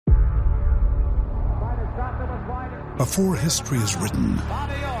Before history is written,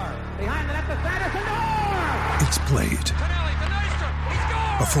 it's played.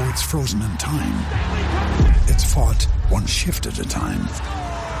 Before it's frozen in time, it's fought one shift at a time.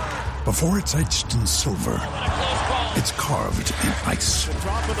 Before it's etched in silver, it's carved in ice.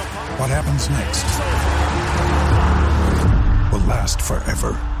 What happens next will last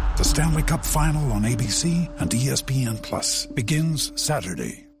forever. The Stanley Cup Final on ABC and ESPN Plus begins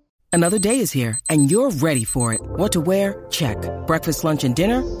Saturday. Another day is here, and you're ready for it. What to wear? Check. Breakfast, lunch, and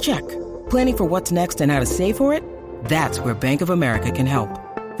dinner? Check. Planning for what's next and how to save for it? That's where Bank of America can help.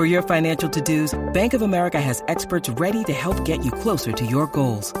 For your financial to-dos, Bank of America has experts ready to help get you closer to your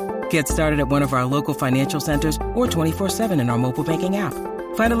goals. Get started at one of our local financial centers or 24/7 in our mobile banking app.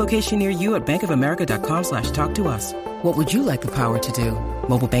 Find a location near you at bankofamerica.com/talktous. What would you like the power to do?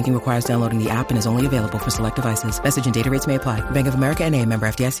 Mobile banking requires downloading the app and is only available for select devices. Message and data rates may apply. Bank of America N.A., member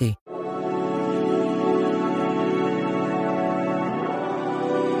FDIC.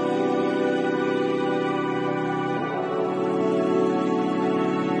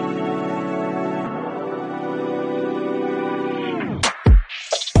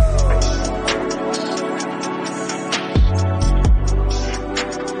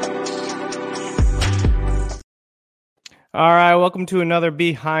 All right, welcome to another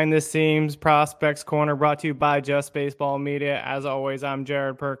Behind the Scenes Prospects Corner brought to you by Just Baseball Media. As always, I'm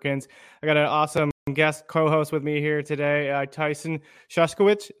Jared Perkins. I got an awesome guest co-host with me here today, Tyson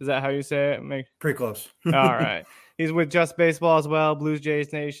Shushkowicz. Is that how you say it? Pretty close. All right. He's with Just Baseball as well, Blues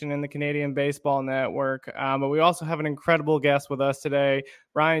Jays Nation and the Canadian Baseball Network. But we also have an incredible guest with us today,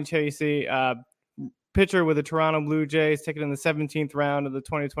 Ryan Chasse, pitcher with the Toronto Blue Jays, taken in the 17th round of the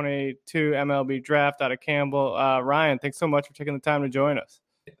 2022 MLB draft out of Campbell. Ryan, thanks so much for taking the time to join us.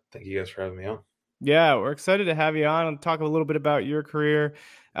 Yeah, thank you guys for having me on. Yeah, we're excited to have you on and talk a little bit about your career.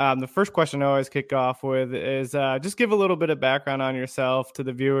 The first question I always kick off with is just give a little bit of background on yourself to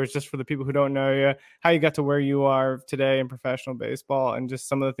the viewers, just for the people who don't know you, how you got to where you are today in professional baseball, and just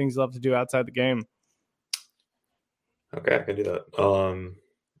some of the things you love to do outside the game. Okay, I can do that.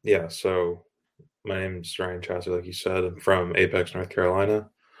 So my name's Ryan Chasse, like you said. I'm from Apex, North Carolina.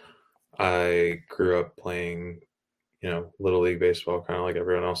 I grew up playing, Little League baseball, kind of like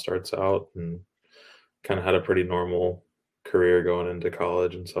everyone else starts out, and kind of had a pretty normal career going into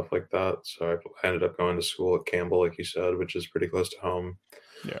college and stuff like that. So I ended up going to school at Campbell, like you said, which is pretty close to home.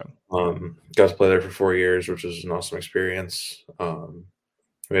 Yeah. Got to play there for 4 years, which was an awesome experience.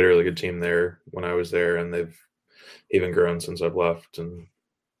 We had a really good team there when I was there, and they've even grown since I've left, and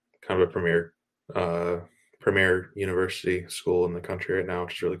kind of a premier university school in the country right now,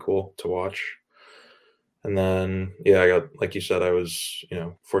 which is really cool to watch. And then, I got, like you said, I was,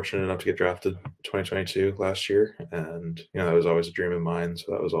 fortunate enough to get drafted 2022 last year. And, that was always a dream of mine.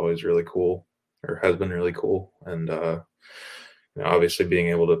 So that was always really cool, or has been really cool. And, obviously being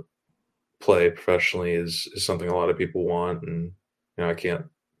able to play professionally is something a lot of people want. And, I can't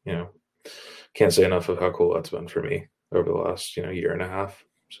say enough of how cool that's been for me over the last, year and a half.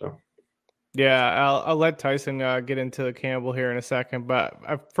 So. Yeah, I'll let Tyson get into Campbell here in a second. But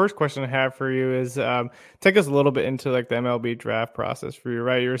first question I have for you is take us a little bit into like the MLB draft process for you,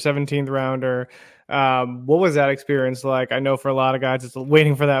 right? You're a 17th rounder. What was that experience like? I know for a lot of guys, it's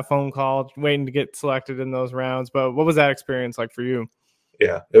waiting for that phone call, waiting to get selected in those rounds. But what was that experience like for you?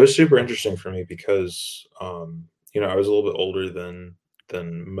 Yeah, it was super interesting for me because, I was a little bit older than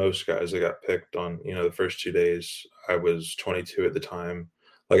most guys that got picked on, the first 2 days. I was 22 at the time.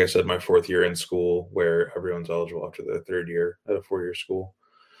 Like I said, my 4th year in school, where everyone's eligible after their 3rd year at a 4-year school.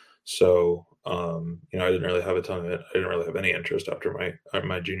 So, I didn't really have I didn't really have any interest after my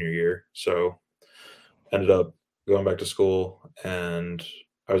junior year. So ended up going back to school, and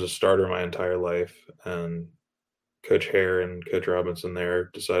I was a starter my entire life. And Coach Hare and Coach Robinson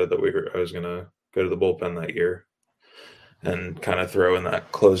there decided that I was going to go to the bullpen that year and kind of throw in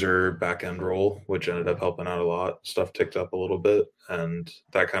that closer back end role, which ended up helping out a lot. Stuff ticked up a little bit, and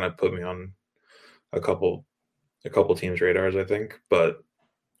that kind of put me on a couple teams' radars, I think. But,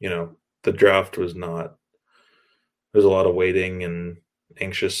 the draft was not, there's a lot of waiting and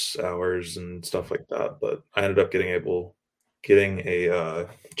anxious hours and stuff like that. But I ended up getting a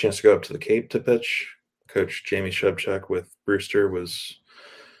chance to go up to the Cape to pitch. Coach Jamie Shubchak with Brewster was,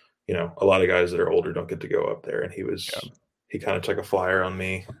 a lot of guys that are older don't get to go up there. And he kind of took a flyer on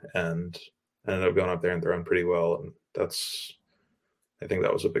me and ended up going up there and throwing pretty well. And I think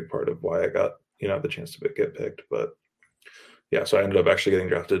that was a big part of why I got, the chance to get picked. But so I ended up actually getting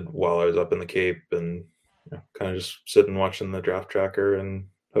drafted while I was up in the Cape, and kind of just sitting watching the draft tracker and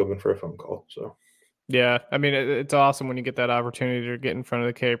hoping for a phone call. So. Yeah, I mean, it's awesome when you get that opportunity to get in front of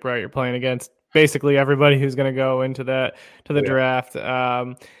the Cape, right? You're playing against basically everybody who's going to go into the Yeah. draft.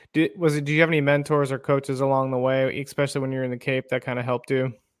 Do you have any mentors or coaches along the way, especially when you're in the Cape, that kind of helped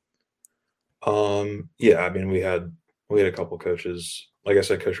you? Yeah, I mean, we had a couple coaches. Like I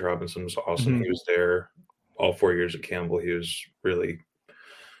said, Coach Robinson was awesome. Hmm. He was there all 4 years at Campbell. He was really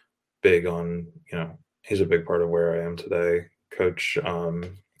big on, he's a big part of where I am today. Coach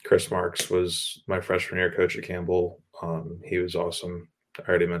Chris Marks was my freshman year coach at Campbell. He was awesome. I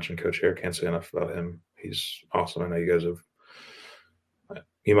already mentioned Coach here. Can't say enough about him. He's awesome. I know you guys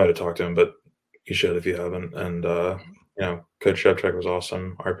you might have talked to him, but you should if you haven't. And Coach Shevchuk was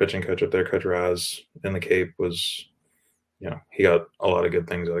awesome. Our pitching coach up there, Coach Raz in the Cape, was, he got a lot of good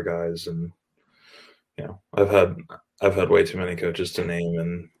things out of guys. And I've had way too many coaches to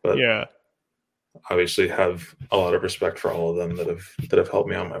name, but Yeah, obviously have a lot of respect for all of them that have helped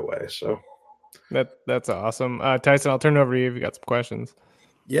me on my way. So that's awesome. Tyson, I'll turn it over to you if you got some questions.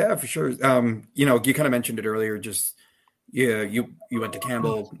 Yeah, for sure. You kind of mentioned it earlier. Just you went to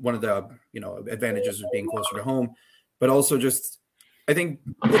Campbell. One of the advantages of being closer to home, but also just I think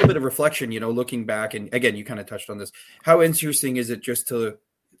a little bit of reflection. Looking back, and again, you kind of touched on this. How interesting is it just to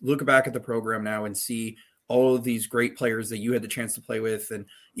look back at the program now and see all of these great players that you had the chance to play with, and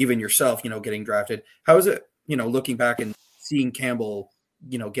even yourself, getting drafted. How is it, looking back and seeing Campbell,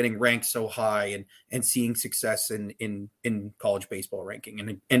 getting ranked so high and seeing success in college baseball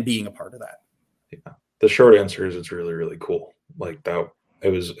ranking and being a part of that? Yeah, the short answer is it's really, really cool. Like that, it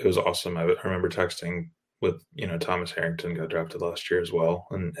was awesome. I remember texting with, Thomas Harrington got drafted last year as well,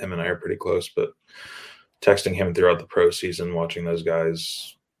 and him and I are pretty close, but texting him throughout the pro season, watching those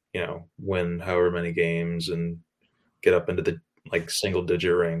guys, win however many games and get up into the single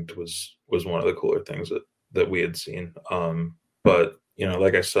digit ranked was one of the cooler things that we had seen. But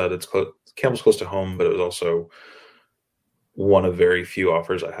like I said, it's close. Campbell's close to home, but it was also one of very few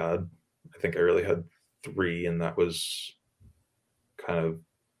offers I had. I think I really had 3, and that was kind of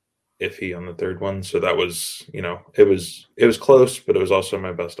iffy on the third one. So that was, it was close, but it was also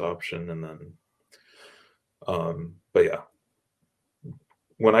my best option. And then, but yeah,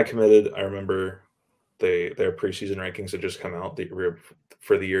 when I committed, I remember their preseason rankings had just come out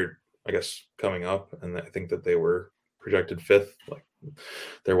for the year, I guess, coming up, and I think that they were projected 5th. Like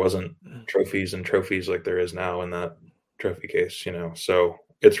there wasn't trophies and trophies like there is now in that trophy case, So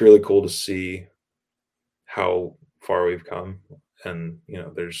it's really cool to see how far we've come, and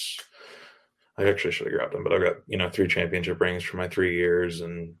I actually should have grabbed them, but I've got 3 championship rings for my 3 years,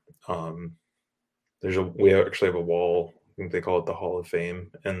 and we actually have a wall. I think they call it the Hall of Fame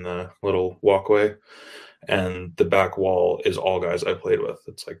in the little walkway. And the back wall is all guys I played with.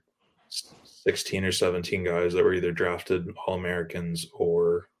 It's like 16 or 17 guys that were either drafted All-Americans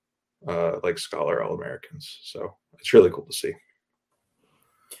or scholar All-Americans. So it's really cool to see.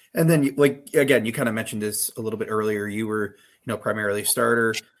 And then, again, you kind of mentioned this a little bit earlier. You were, primarily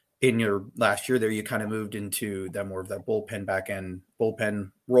starter. In your last year there, you kind of moved into that more of that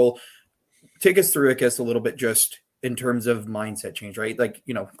bullpen role. Take us through, I guess, a little bit just in terms of mindset change, right?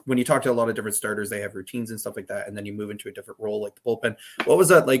 When you talk to a lot of different starters, they have routines and stuff like that, and then you move into a different role like the bullpen. What was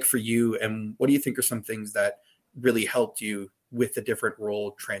that like for you, and what do you think are some things that really helped you with the different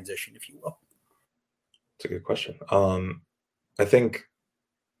role transition, if you will? It's a good question. I think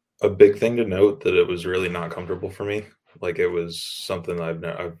a big thing to note that it was really not comfortable for me. Like it was something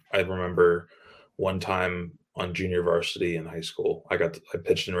I remember one time on junior varsity in high school. I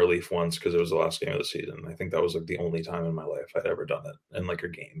pitched in relief once because it was the last game of the season. I think that was the only time in my life I'd ever done it in a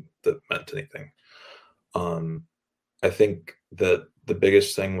game that meant anything. I think that the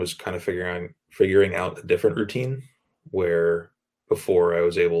biggest thing was kind of figuring out a different routine, where before I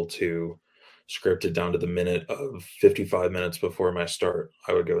was able to script it down to the minute of 55 minutes before my start.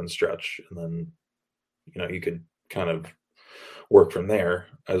 I would go and stretch, and then you could kind of work from there.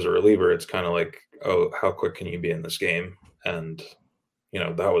 As a reliever, it's kind of like, oh, how quick can you be in this game? And,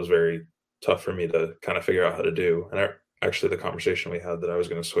 that was very tough for me to kind of figure out how to do. And actually the conversation we had that I was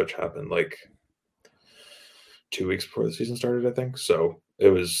going to switch happened 2 weeks before the season started, I think. So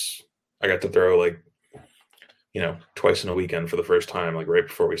I got to throw twice in a weekend for the first time, right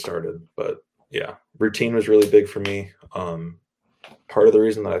before we started. But yeah, routine was really big for me. Part of the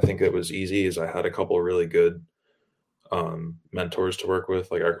reason that I think it was easy is I had a couple of really good mentors to work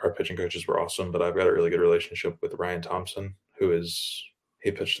with. Our pitching coaches were awesome, but I've got a really good relationship with Ryan Thompson, he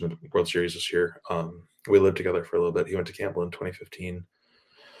pitched in the World Series this year. We lived together for a little bit. He went to Campbell in 2015.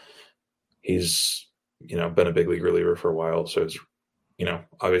 He's, been a big league reliever for a while. So it's,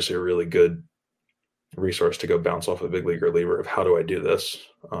 obviously a really good resource to go bounce off a big league reliever of how do I do this?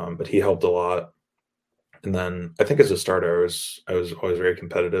 But he helped a lot. And then I think as a starter, I was always very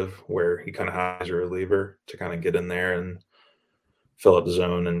competitive, where he kind of has a reliever to kind of get in there and fill up the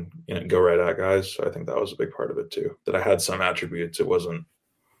zone and go right at guys. So I think that was a big part of it too. That I had some attributes. It wasn't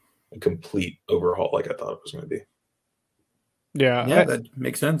a complete overhaul like I thought it was going to be. Yeah, that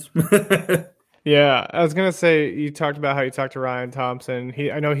makes sense. Yeah, I was gonna say you talked about how you talked to Ryan Thompson.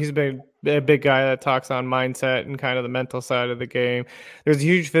 I know he's been a big guy that talks on mindset and kind of the mental side of the game. There's a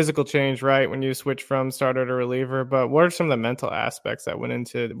huge physical change, right, when you switch from starter to reliever. But what are some of the mental aspects that went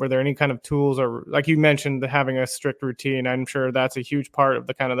into? Were there any kind of tools, or like you mentioned, having a strict routine? I'm sure that's a huge part of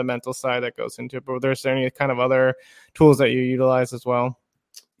the kind of the mental side that goes into it. But were there any kind of other tools that you utilize as well?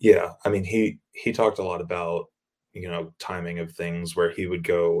 Yeah, I mean, he talked a lot about timing of things, where he would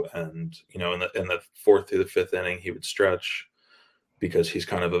go and in the fourth through the fifth inning he would stretch because he's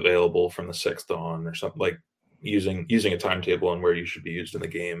kind of available from the sixth on, or something, like using a timetable on where you should be used in the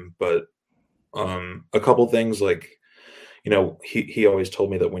game. But a couple things, like he always told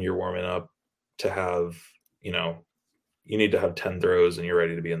me that when you're warming up, to have you need to have 10 throws and you're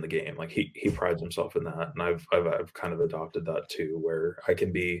ready to be in the game. Like he prides himself in that, and I've kind of adopted that too, where I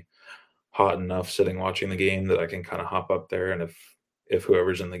can be hot enough sitting watching the game that I can kind of hop up there, and if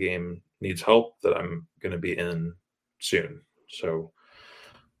whoever's in the game needs help, that I'm going to be in soon. So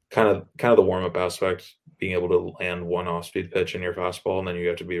kind of the warm up aspect, being able to land one off speed pitch in your fastball and then you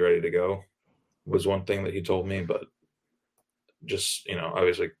have to be ready to go, was one thing that he told me. But just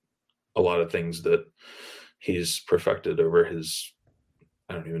obviously a lot of things that he's perfected over his,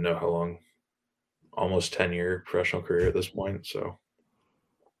 I don't even know how long, almost 10-year professional career at this point. So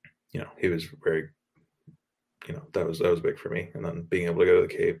he was very, that was big for me. And then being able to go to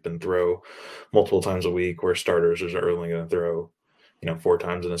the Cape and throw multiple times a week, where starters are only going to throw 4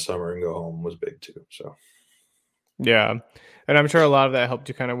 times in the summer and go home, was big too. So Yeah. And I'm sure a lot of that helped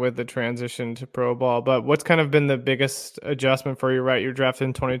you kind of with the transition to pro ball. But what's kind of been the biggest adjustment for you, right? You're drafted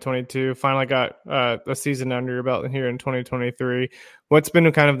in 2022, finally got a season under your belt here in 2023. What's been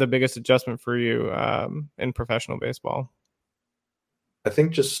kind of the biggest adjustment for you in professional baseball? I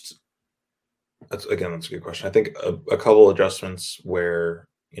think that's a good question. I think a couple adjustments where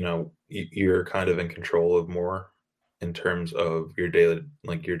you're kind of in control of more in terms of your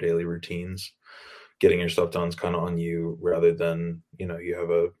daily routines. Getting your stuff done is kind of on you, rather than you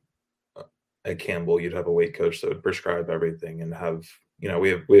have at Campbell, you'd have a weight coach that would prescribe everything, and have we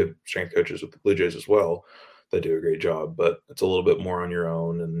have strength coaches with the Blue Jays as well that do a great job, but it's a little bit more on your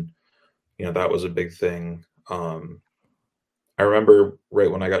own. And that was a big thing. I remember right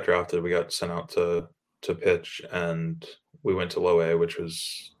when I got drafted, we got sent out to pitch, and we went to low A, which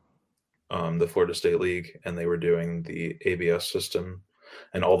was the Florida State League, and they were doing the ABS system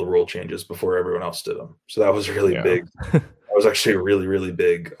and all the rule changes before everyone else did them. So that was really big. That was actually a really, really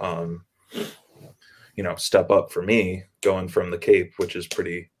big, step up for me, going from the Cape, which is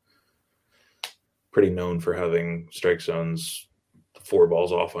pretty known for having strike zones 4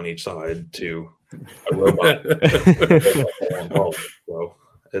 balls off on each side, to a robot. So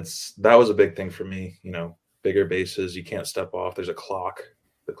that was a big thing for me. Bigger bases, you can't step off. There's a clock.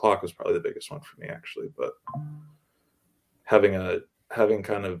 The clock was probably the biggest one for me, actually. But having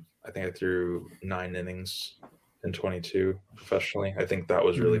kind of, I think I threw 9 innings in 22 professionally. I think that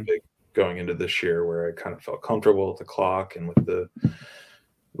was really big going into this year, where I kind of felt comfortable with the clock and with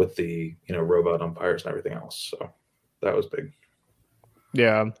the robot umpires and everything else. So that was big.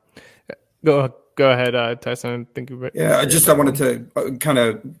 Yeah. Go ahead, Tyson. I wanted to kind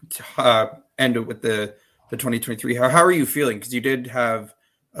of end it with the 2023. How are you feeling? Because you did have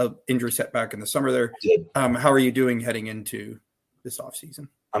an injury setback in the summer there. How are you doing heading into this off season?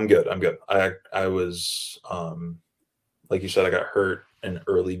 I'm good. I was, like you said, I got hurt in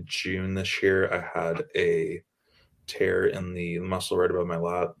early June this year. I had a tear in the muscle right above my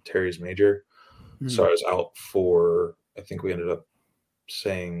lat, teres major. So I was out for, I think we ended up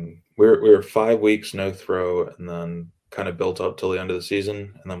saying we were 5 weeks no throw, and then kind of built up till the end of the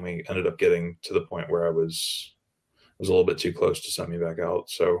season, and then we ended up getting to the point where I was a little bit too close to send me back out.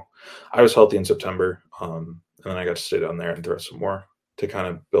 So I was healthy in September, and then I got to stay down there and throw some more to kind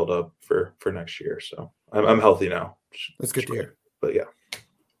of build up for next year. So I'm healthy now. That's good to hear. But yeah,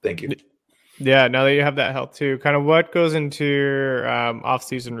 thank you. Yeah, now that you have that health too, kind of what goes into your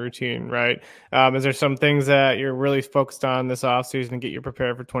off-season routine, right? Is there some things that you're really focused on this off-season to get you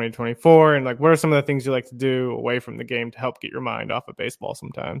prepared for 2024? And like, what are some of the things you like to do away from the game to help get your mind off of baseball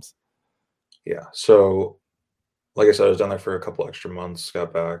sometimes? Yeah, so like I said, I was down there for a couple extra months,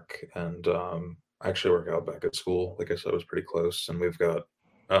 got back, and I actually work out back at school. Like I said, it was pretty close, and we've got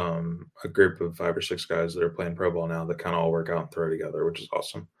a group of 5 or 6 guys that are playing pro ball now that kind of all work out and throw together, which is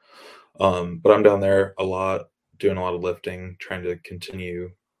awesome. But I'm down there a lot, doing a lot of lifting, trying to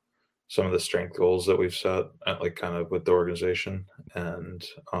continue some of the strength goals that we've set at like kind of with the organization, and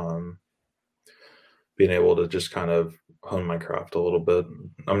being able to just kind of hone my craft a little bit.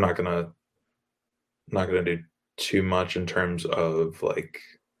 I'm not gonna do too much in terms of like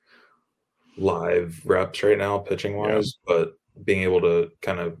live reps right now, pitching wise, but being able to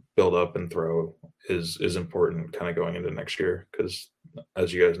kind of build up and throw is important kind of going into next year, because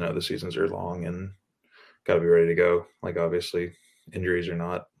as you guys know, the seasons are long and got to be ready to go. Like obviously injuries are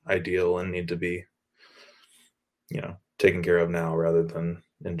not ideal and need to be, taken care of now rather than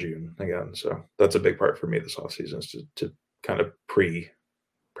in June again. So that's a big part for me this off season, is to kind of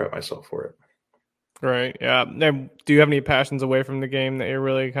prep myself for it. Right. Yeah. And do you have any passions away from the game that you're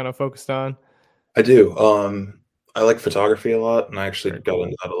really kind of focused on? I do. I like photography a lot, and I actually got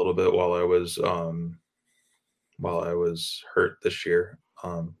into that a little bit while I was hurt this year.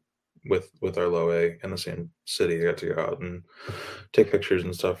 With our low A in the same city, I got to go out and take pictures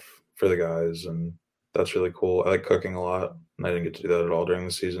and stuff for the guys, and that's really cool. I like cooking a lot, and I didn't get to do that at all during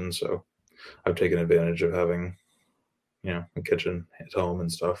the season, so I've taken advantage of having, a kitchen at home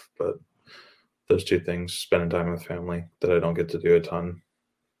and stuff. But those two things, spending time with family, that I don't get to do a ton.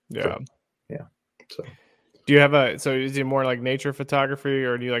 Yeah. So do you have so is it more like nature photography,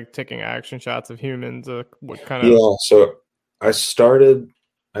 or do you like taking action shots of humans? What kind of? Yeah. So I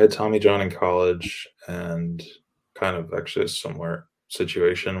had Tommy John in college, and kind of actually a similar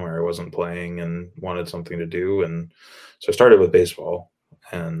situation where I wasn't playing and wanted something to do. And so I started with baseball,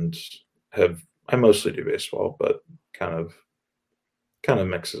 and I mostly do baseball, but kind of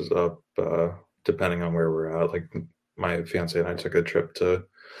mixes up depending on where we're at. Like my fiance and I took a trip to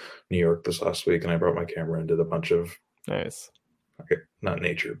New York this last week, and I brought my camera and did a bunch of nice, not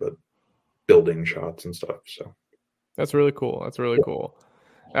nature, but building shots and stuff. So that's really cool. Cool.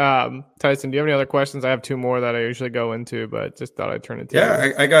 Tyson, do you have any other questions? I have two more that I usually go into, but just thought I'd turn it to you.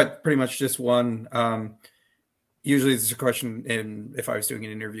 Yeah, I got pretty much just one. Usually this is a question, and if I was doing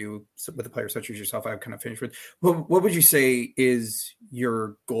an interview with a player such as yourself, I would kind of finish with, what would you say is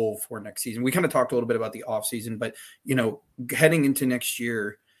your goal for next season? We kind of talked a little bit about the off season, but, heading into next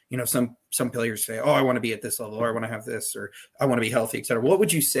year, some players say, oh, I want to be at this level, or I want to have this, or I want to be healthy, et cetera. What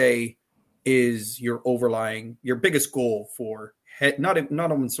would you say is your biggest goal for not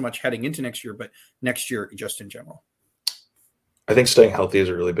only so much heading into next year, but next year just in general? I think staying healthy is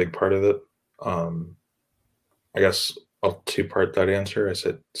a really big part of it. I guess I'll two-part that answer. I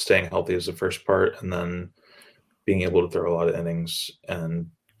said staying healthy is the first part, and then being able to throw a lot of innings and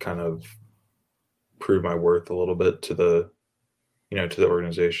kind of prove my worth a little bit to the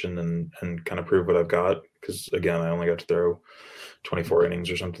organization, and kind of prove what I've got. Because again, I only got to throw 24 innings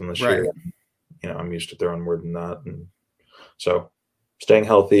or something this year. I'm used to throwing more than that. And so staying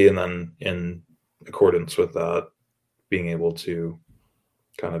healthy, and then in accordance with that, being able to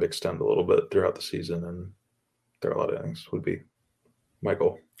kind of extend a little bit throughout the season and throw a lot of innings would be my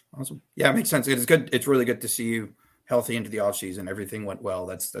goal. Awesome. Yeah, it makes sense. It's good. It's really good to see you healthy into the off season. Everything went well.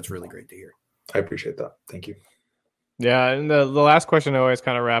 That's really great to hear. I appreciate that. Thank you. Yeah, and the last question I always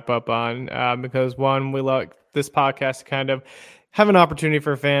kind of wrap up on, because one, we like this podcast to kind of have an opportunity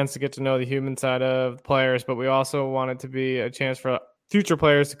for fans to get to know the human side of the players, but we also want it to be a chance for future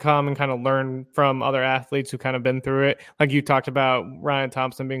players to come and kind of learn from other athletes who kind of been through it. Like you talked about Ryan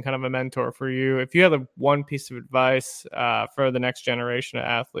Thompson being kind of a mentor for you. If you had one piece of advice for the next generation of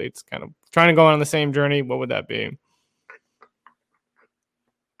athletes kind of trying to go on the same journey, what would that be?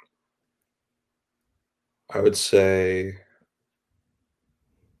 I would say,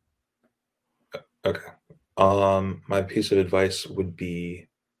 okay. My piece of advice would be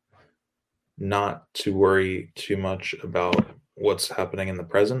not to worry too much about what's happening in the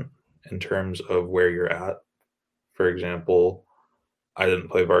present in terms of where you're at. For example, I didn't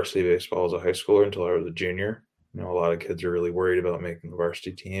play varsity baseball as a high schooler until I was a junior. A lot of kids are really worried about making the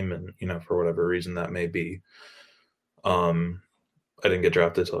varsity team, and, for whatever reason that may be. I didn't get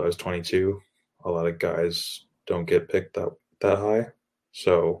drafted till I was 22. A lot of guys don't get picked that high.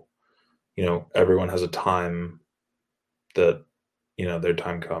 So, everyone has a time that, their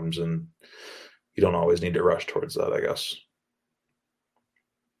time comes, and you don't always need to rush towards that, I guess.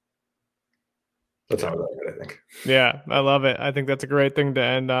 That's how I think. Yeah, I love it. I think that's a great thing to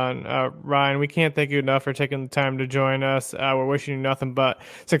end on. Ryan, we can't thank you enough for taking the time to join us. We're wishing you nothing but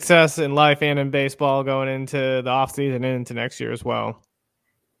success in life and in baseball going into the offseason and into next year as well.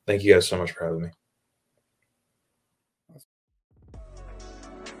 Thank you guys so much for having me.